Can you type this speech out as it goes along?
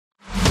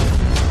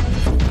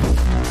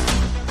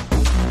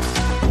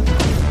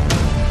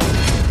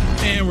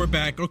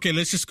back. Okay,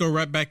 let's just go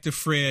right back to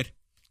Fred.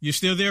 You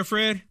still there,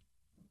 Fred?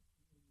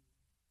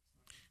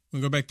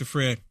 We'll go back to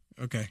Fred.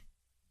 Okay.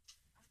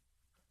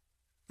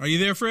 Are you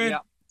there, Fred? Yeah.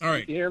 All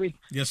right. You hear me?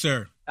 Yes,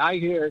 sir. I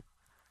hear.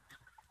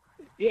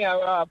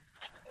 Yeah,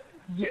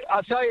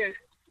 I'll tell you,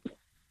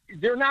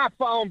 they're not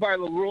following by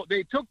the rule.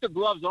 They took the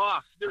gloves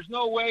off. There's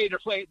no way to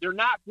play. They're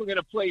not going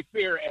to play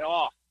fair at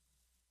all.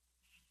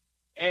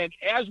 And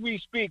as we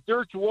speak,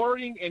 they're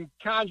thwarting and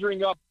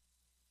conjuring up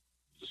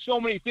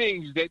so many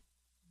things that,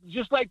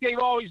 just like they've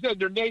always done,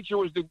 their nature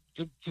was to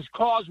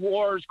cause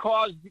wars,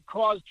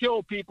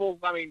 kill people.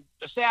 I mean,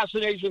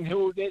 assassination,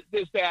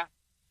 this, that.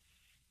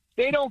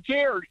 They don't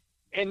care.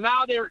 And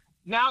now they're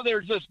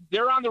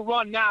on the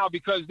run now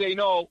because they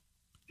know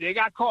they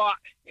got caught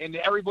and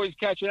everybody's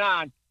catching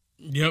on.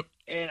 Yep.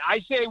 And I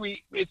say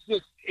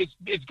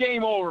it's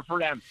game over for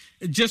them.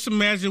 Just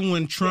imagine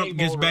when Trump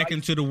gets back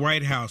into the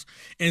White House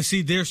and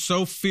see they're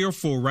so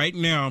fearful right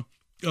now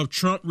of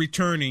Trump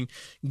returning,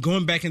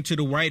 going back into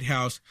the White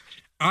House.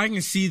 I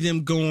can see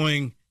them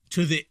going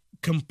to the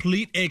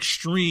complete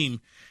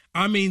extreme.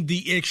 I mean,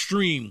 the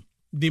extreme,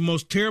 the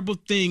most terrible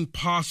thing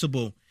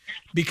possible,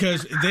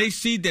 because they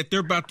see that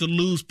they're about to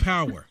lose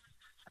power.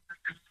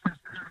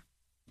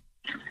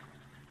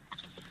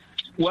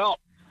 Well,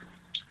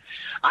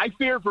 I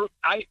fear for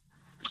I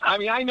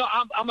mean, I know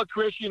I'm a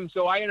Christian,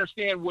 so I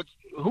understand we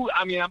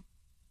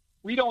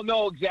don't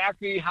know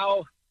exactly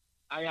how.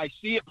 I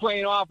see it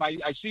playing off.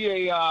 I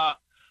see a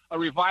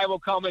revival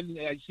coming.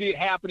 I see it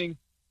happening.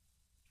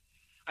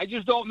 I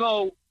just don't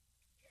know,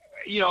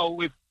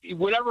 if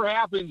whatever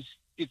happens,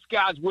 it's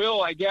God's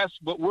will, I guess.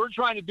 But we're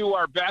trying to do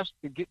our best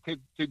to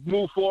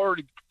move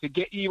forward, to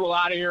get evil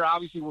out of here.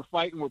 Obviously, we're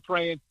fighting, we're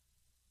praying.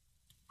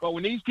 But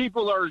when these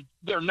people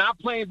they're not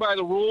playing by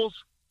the rules,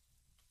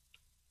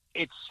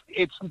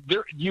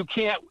 you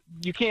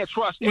can't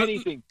trust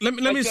anything. Let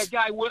me that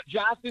guy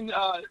Johnson,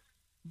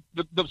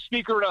 the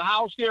Speaker of the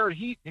House there.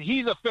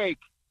 He's a fake.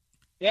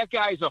 That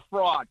guy's a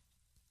fraud.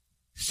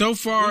 So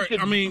far,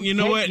 I mean, you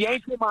know what?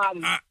 Yank him out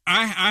of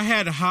I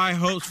had high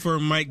hopes for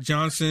Mike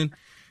Johnson,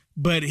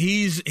 but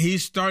he's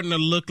starting to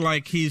look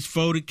like he's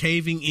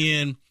caving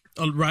in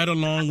right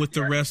along with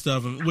the rest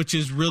of them, which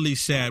is really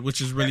sad.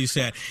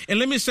 And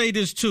let me say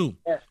this too.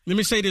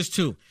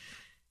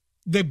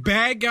 The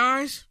bad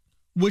guys,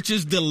 which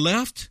is the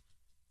left,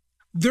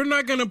 they're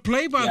not going to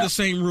play by the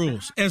same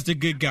rules as the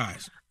good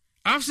guys.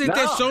 I've said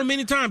that so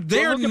many times.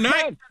 They're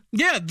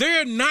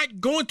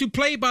not going to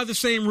play by the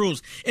same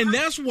rules. And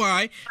that's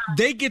why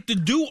they get to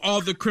do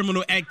all the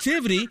criminal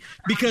activity,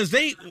 because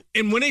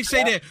when they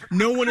say that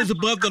no one is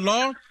above the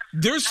law,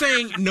 they're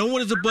saying no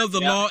one is above the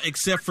law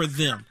except for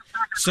them.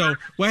 So,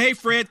 well, hey,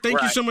 Fred, thank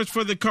you so much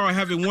for the call.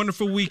 Have a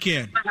wonderful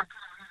weekend.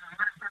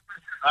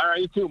 All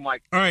right, you too,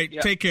 Mike. All right,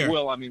 take care.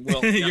 Will.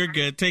 You're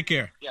good. Take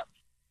care. Yeah.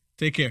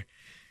 Take care.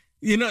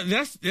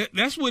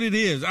 That's what it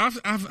is.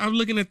 I'm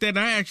looking at that, and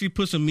I actually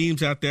put some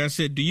memes out there. I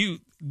said,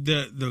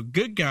 the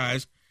good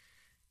guys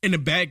and the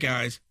bad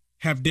guys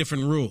have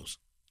different rules.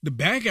 The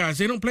bad guys,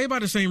 they don't play by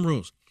the same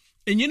rules.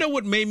 And you know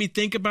what made me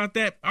think about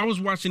that? I was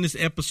watching this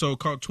episode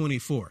called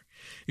 24.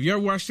 Have you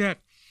ever watched that?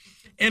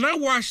 And I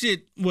watched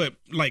it,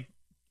 like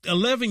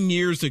 11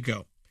 years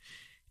ago.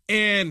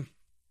 And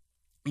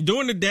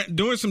during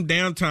some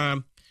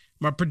downtime,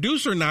 my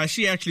producer and I,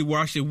 she actually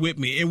watched it with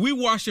me, and we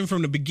watched him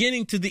from the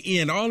beginning to the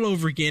end all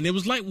over again. It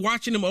was like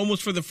watching him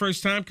almost for the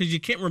first time because you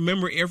can't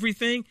remember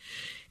everything.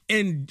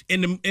 And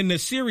in the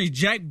series,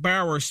 Jack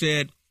Bauer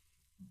said,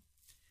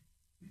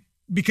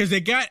 because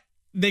they got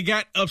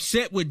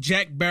upset with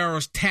Jack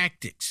Bauer's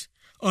tactics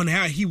on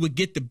how he would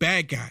get the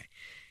bad guy.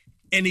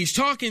 And he's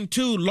talking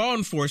to law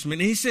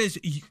enforcement, and he says,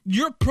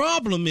 your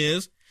problem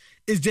is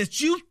that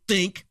you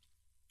think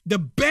the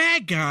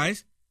bad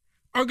guys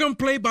are going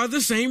to play by the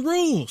same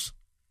rules.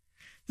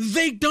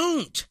 They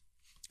don't.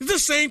 The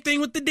same thing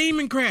with the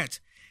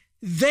Democrats.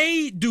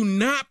 They do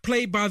not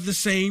play by the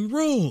same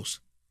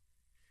rules.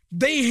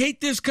 They hate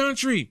this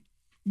country.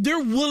 They're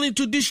willing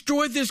to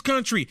destroy this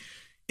country.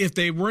 If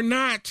they were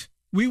not,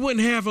 we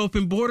wouldn't have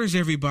open borders,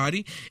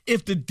 everybody.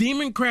 If the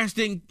Democrats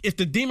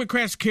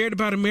cared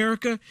about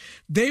America,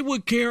 they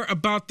would care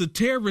about the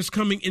terrorists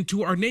coming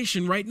into our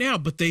nation right now,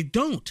 but they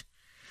don't.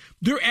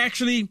 They're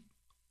actually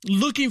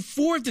looking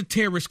for the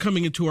terrorists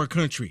coming into our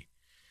country.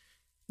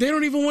 They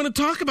don't even want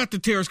to talk about the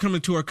terrorists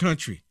coming to our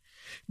country.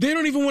 They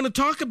don't even want to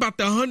talk about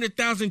the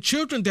 100,000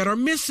 children that are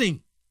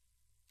missing,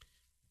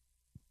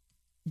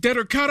 that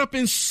are caught up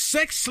in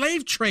sex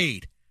slave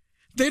trade.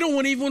 They don't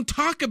want to even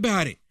talk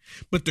about it.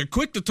 But they're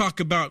quick to talk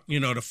about,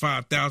 the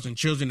 5,000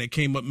 children that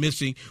came up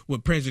missing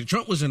when President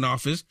Trump was in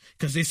office,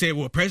 because they said,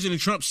 well,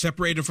 President Trump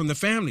separated from the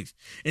families.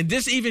 And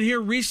this even here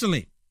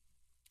recently,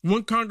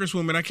 one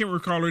congresswoman, I can't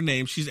recall her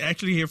name, she's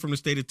actually here from the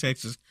state of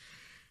Texas,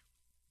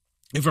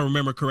 if I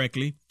remember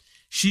correctly.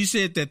 She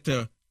said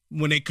that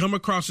when they come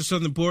across the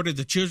southern border,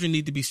 the children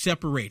need to be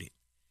separated.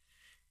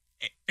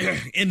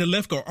 And the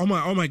left go, oh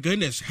my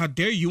goodness, how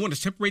dare you want to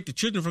separate the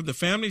children from the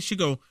family? She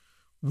go,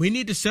 we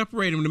need to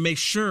separate them to make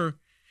sure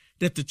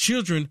that the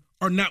children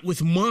are not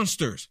with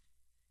monsters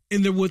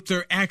and they're with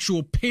their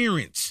actual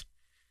parents.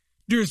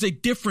 There's a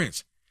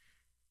difference,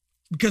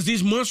 because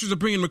these monsters are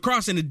bringing them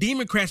across, and the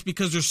Democrats,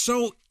 because they're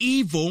so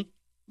evil,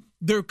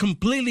 they're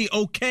completely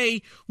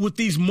okay with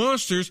these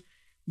monsters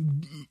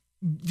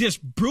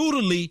just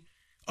brutally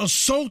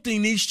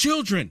assaulting these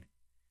children.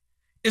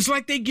 It's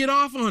like they get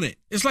off on it.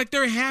 It's like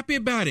they're happy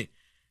about it.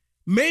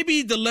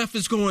 Maybe the left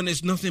is going,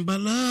 it's nothing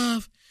but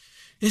love.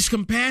 It's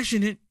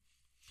compassionate.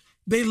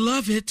 They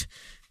love it.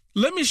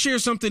 Let me share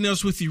something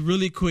else with you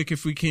really quick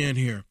if we can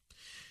here.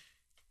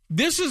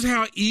 This is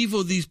how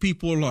evil these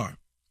people are.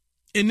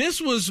 And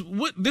this was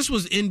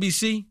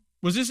NBC.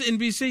 Was this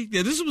NBC?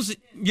 Yeah,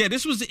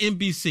 this was the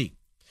NBC.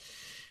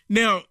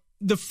 Now,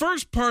 the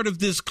first part of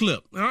this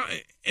clip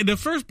is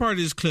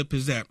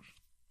that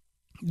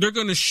they're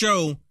going to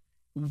show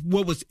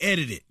what was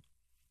edited.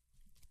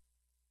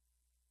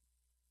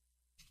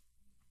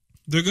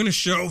 They're going to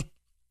show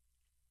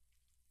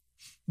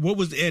what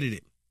was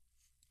edited.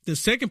 The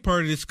second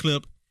part of this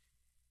clip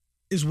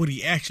is what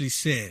he actually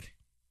said.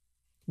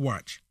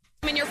 Watch.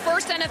 In your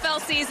first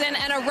NFL season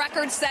and a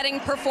record-setting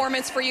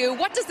performance for you,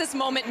 what does this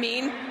moment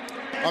mean?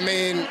 I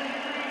mean,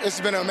 it's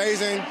been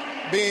amazing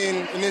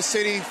being in this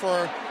city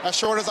for as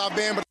short as I've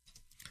been. But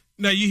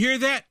now, you hear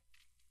that?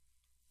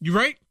 You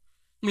right?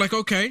 I'm like,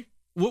 okay,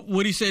 what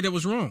did he say that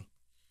was wrong?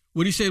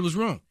 What did he say was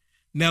wrong?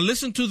 Now,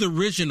 listen to the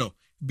original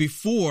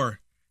before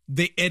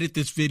they edit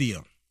this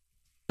video.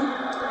 First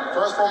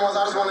and foremost,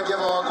 I just want to give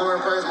all glory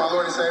and praise to my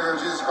Lord and Savior,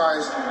 Jesus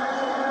Christ.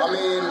 I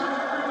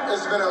mean,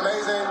 it's been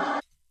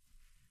amazing.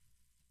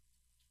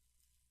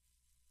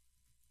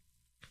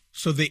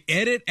 So they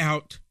edit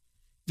out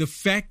the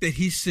fact that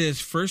he says,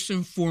 first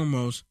and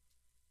foremost,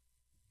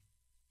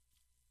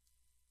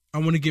 I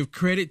want to give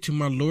credit to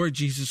my Lord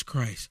Jesus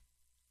Christ.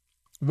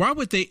 Why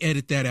would they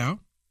edit that out?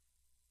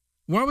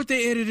 Why would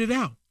they edit it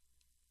out?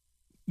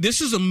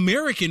 This is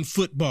American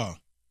football.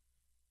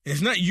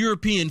 It's not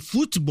European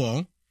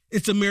football.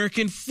 It's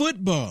American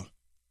football.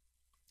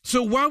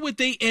 So why would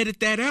they edit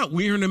that out?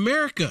 We're in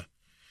America,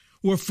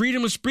 where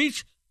freedom of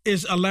speech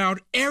is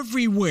allowed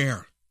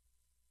everywhere.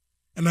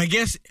 And I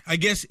guess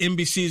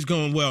NBC is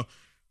going, well,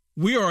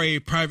 we are a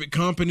private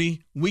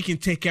company. We can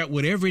take out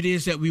whatever it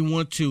is that we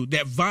want to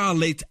that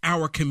violates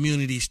our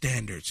community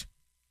standards.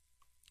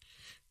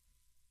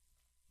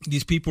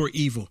 These people are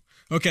evil.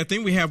 Okay, I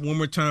think we have one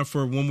more time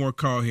for one more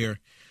call here.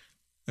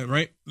 All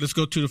right, let's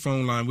go to the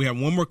phone line. We have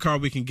one more call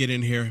we can get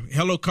in here.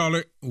 Hello,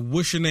 caller.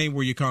 What's your name?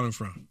 Where you calling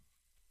from?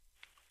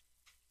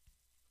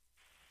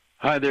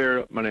 Hi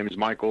there. My name is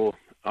Michael.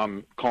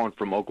 I'm calling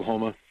from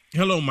Oklahoma.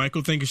 Hello,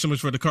 Michael. Thank you so much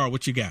for the call.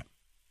 What you got?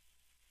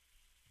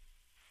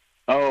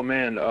 Oh,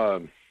 man.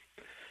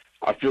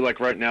 I feel like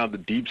right now the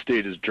deep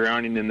state is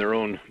drowning in their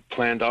own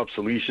planned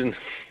obsolescence.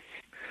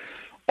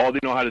 All they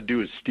know how to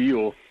do is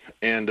steal.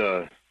 And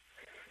I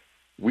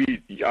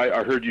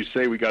heard you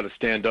say we got to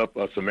stand up,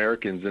 us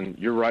Americans. And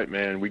you're right,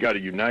 man. We got to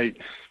unite.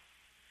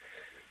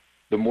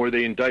 The more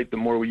they indict, the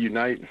more we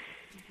unite.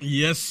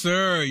 Yes,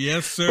 sir.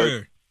 Yes,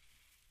 sir.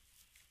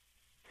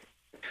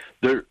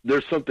 But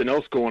there's something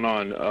else going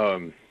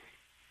on.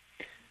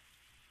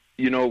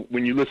 You know,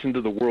 when you listen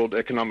to the World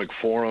Economic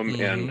Forum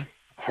and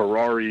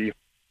Harari,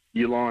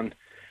 Elon,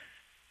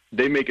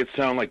 they make it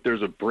sound like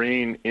there's a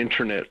brain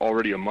internet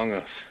already among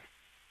us.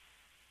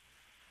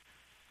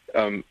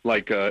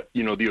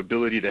 You know, the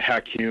ability to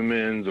hack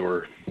humans,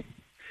 or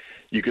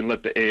you can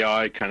let the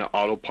AI kind of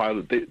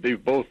autopilot.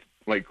 They've both,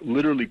 like,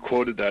 literally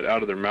quoted that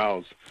out of their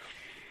mouths.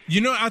 You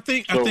know, I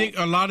think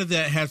a lot of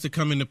that has to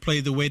come into play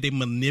the way they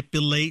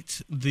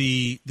manipulate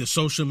the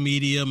social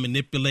media,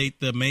 manipulate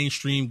the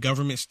mainstream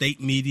government, state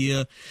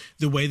media,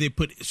 the way they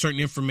put certain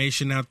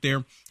information out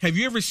there. Have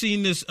you ever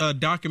seen this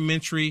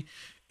documentary?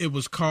 It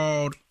was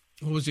called,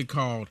 what was it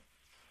called?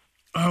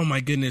 Oh,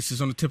 my goodness,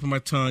 it's on the tip of my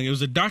tongue. It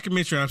was a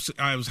documentary.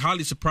 I was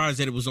highly surprised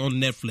that it was on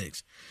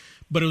Netflix.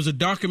 But it was a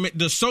document,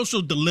 The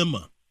Social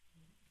Dilemma.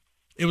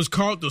 It was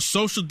called The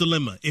Social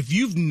Dilemma. If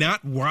you've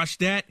not watched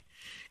that,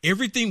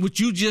 everything what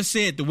you just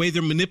said, the way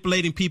they're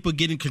manipulating people,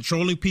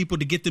 controlling people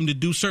to get them to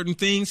do certain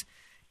things,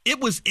 it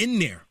was in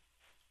there.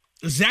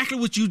 Exactly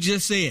what you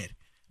just said.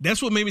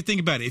 That's what made me think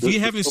about it. If you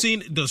haven't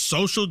seen The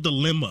Social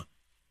Dilemma,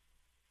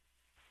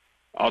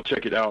 I'll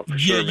check it out for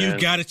sure, man. You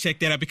got to check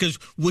that out, because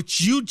what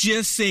you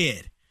just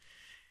said,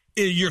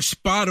 you're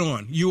spot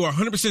on. You are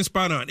 100%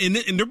 spot on. And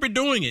they've been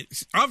doing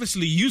it.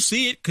 Obviously, you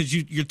see it because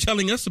you're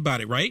telling us about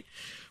it, right?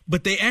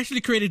 But they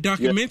actually created a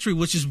documentary,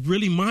 which is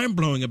really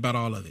mind-blowing about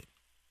all of it.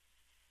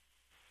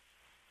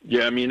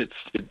 Yeah, I mean, it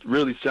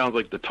really sounds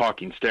like the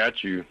talking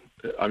statue.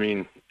 I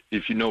mean,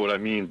 if you know what I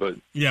mean, but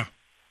yeah,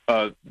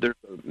 there's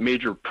a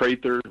Major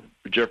Prather,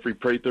 Jeffrey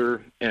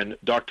Prather, and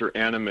Dr.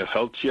 Anna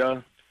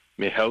Mihelcia.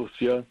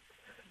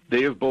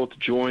 They have both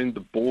joined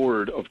the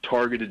board of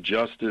Targeted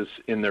Justice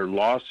in their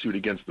lawsuit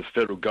against the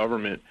federal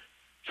government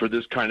for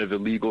this kind of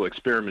illegal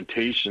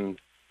experimentation.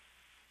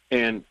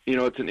 And, you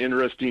know, it's an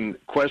interesting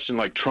question.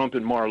 Like Trump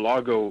in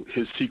Mar-a-Lago,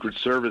 his Secret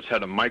Service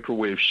had a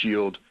microwave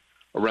shield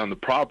around the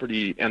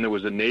property, and there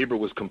was a neighbor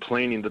was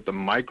complaining that the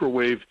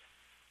microwave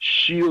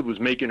shield was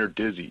making her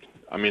dizzy.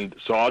 I mean,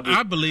 so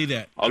I believe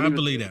that. I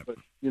believe that. But,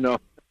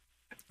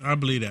 I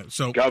believe that.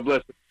 So God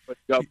bless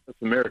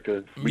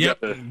America.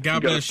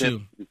 God bless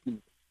you.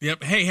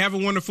 Yep. Hey, have a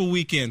wonderful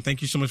weekend.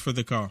 Thank you so much for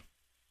the call.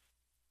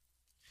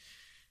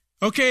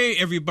 Okay,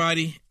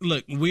 everybody.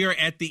 Look, we are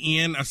at the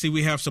end. I see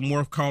we have some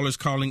more callers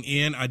calling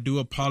in. I do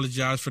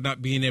apologize for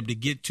not being able to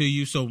get to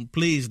you. So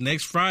please,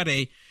 next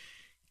Friday,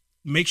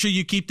 make sure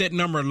you keep that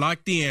number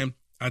locked in.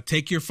 I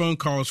take your phone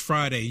calls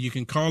Friday. You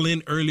can call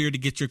in earlier to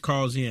get your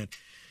calls in.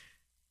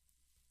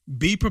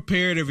 Be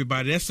prepared,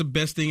 everybody. That's the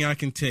best thing I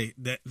can tell you,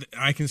 that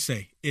I can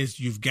say is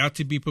you've got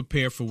to be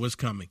prepared for what's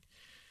coming.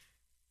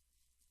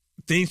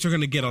 Things are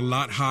going to get a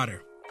lot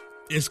hotter.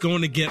 It's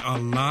going to get a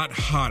lot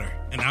hotter.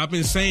 And I've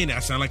been saying that. I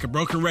sound like a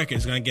broken record.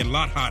 It's going to get a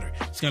lot hotter.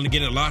 It's going to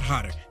get a lot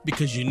hotter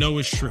because you know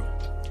it's true.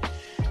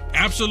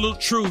 Absolute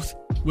Truth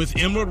with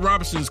Emerald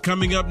Robinson is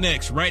coming up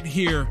next right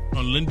here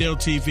on Lindell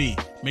TV.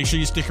 Make sure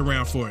you stick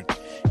around for it.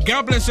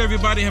 God bless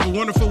everybody. Have a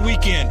wonderful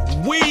weekend.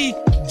 We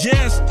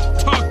just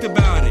talked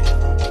about it.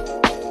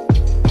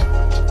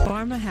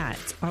 Pharma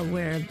hats are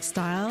where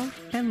style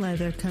and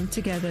leather come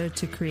together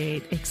to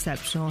create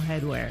exceptional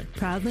headwear.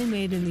 Proudly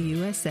made in the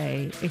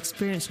USA,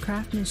 experience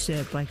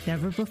craftsmanship like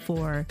never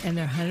before, and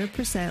their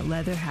 100%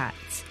 leather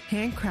hats,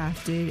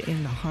 handcrafted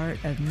in the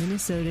heart of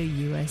Minnesota,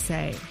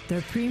 USA.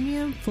 Their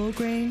premium,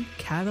 full-grain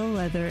cattle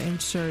leather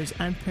ensures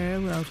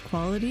unparalleled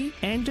quality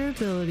and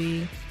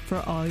durability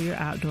for all your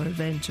outdoor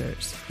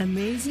ventures.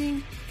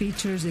 Amazing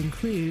features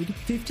include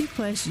 50+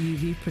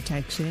 UV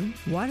protection,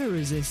 water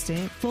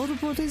resistant,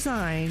 foldable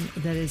design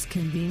that is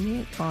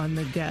convenient on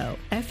the go.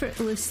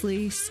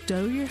 Effortlessly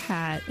stow your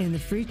hat in the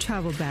free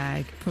travel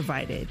bag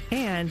provided,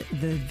 and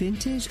the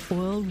vintage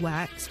oiled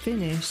wax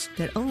finish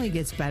that only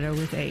gets better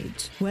with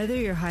age. Whether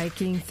you're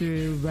hiking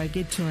through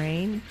rugged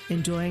terrain,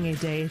 enjoying a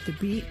day at the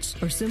beach,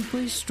 or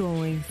simply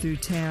strolling through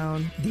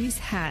town, these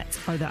hats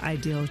are the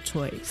ideal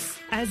choice.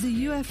 As a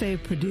UFA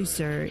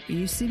producer,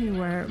 you see me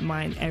wear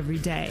mine every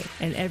day,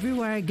 and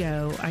everywhere I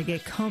go, I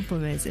get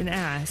compliments and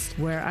asked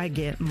where I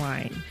get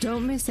mine.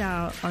 Don't miss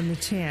out on the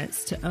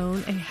chance to own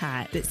a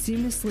hat that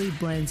seamlessly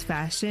blends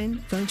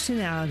fashion,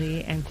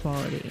 functionality, and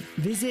quality.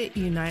 Visit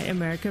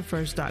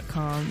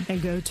UniteAmericaFirst.com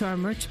and go to our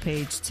merch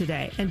page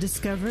today and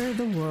discover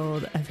the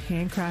world of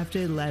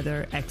handcrafted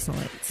leather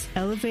excellence.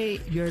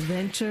 Elevate your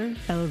adventure,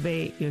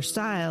 elevate your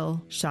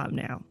style. Shop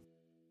now.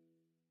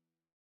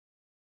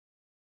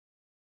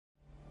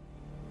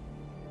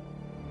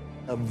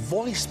 A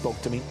voice spoke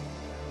to me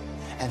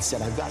and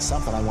said, I've got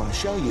something I want to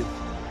show you.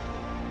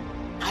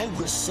 I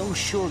was so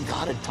sure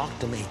God had talked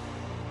to me.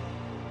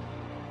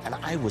 And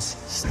I was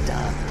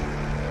stunned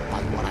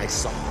by what I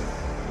saw.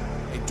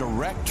 A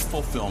direct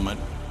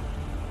fulfillment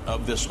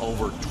of this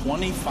over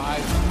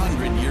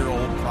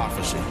 2,500-year-old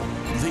prophecy.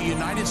 The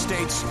United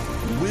States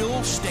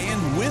will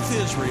stand with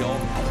Israel.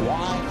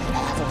 Why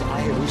haven't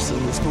I ever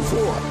seen this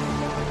before?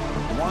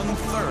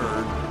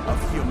 1/3 of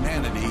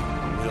humanity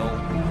will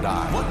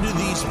die. What do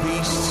these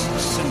beasts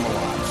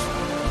symbolize?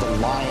 The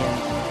lion,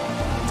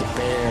 the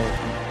bear,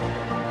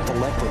 the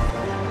leopard.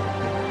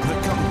 The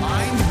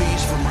combined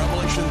beast from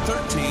Revelation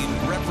 13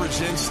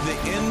 represents the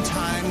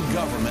end-time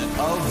government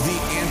of the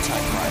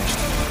Antichrist.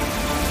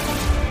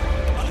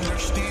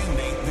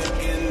 Understanding the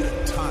end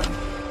time.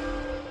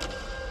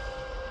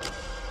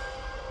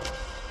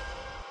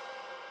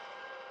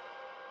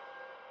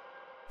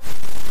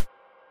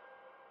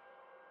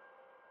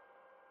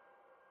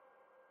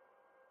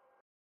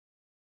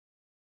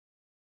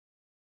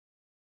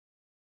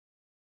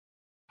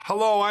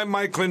 Hello, I'm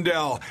Mike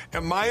Lindell,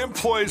 and my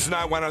employees and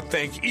I want to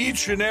thank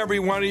each and every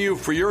one of you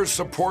for your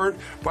support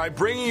by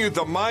bringing you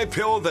the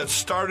MyPillow that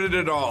started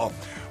it all.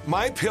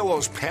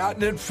 MyPillow's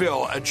patented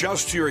fill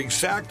adjusts to your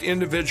exact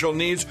individual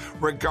needs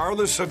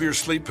regardless of your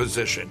sleep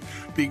position.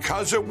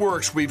 Because it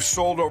works, we've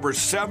sold over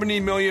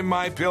 70 million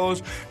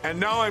MyPillows, and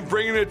now I'm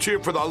bringing it to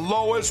you for the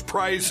lowest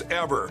price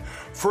ever.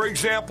 For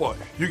example,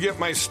 you get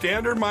my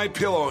standard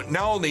MyPillow,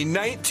 now only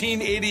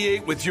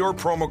 $19.88 with your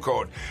promo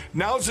code.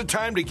 Now's the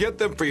time to get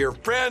them for your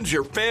friends,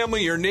 your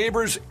family, your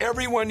neighbors,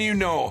 everyone you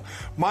know.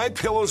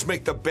 MyPillows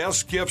make the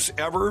best gifts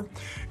ever.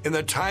 In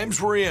the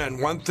times we're in,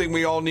 one thing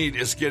we all need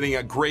is getting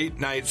a great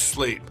night's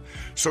sleep.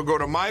 So go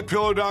to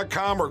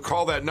MyPillow.com or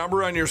call that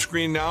number on your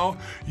screen now.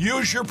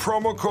 Use your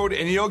promo code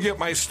and you'll get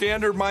my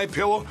standard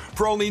MyPillow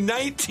for only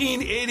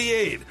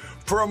 $19.88.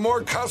 For a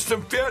more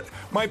custom fit,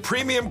 my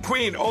Premium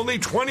Queen, only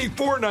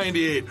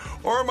 $24.98.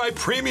 Or my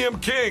Premium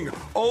King,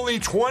 only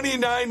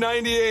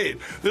 $29.98.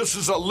 This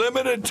is a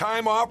limited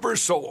time offer,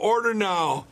 so order now.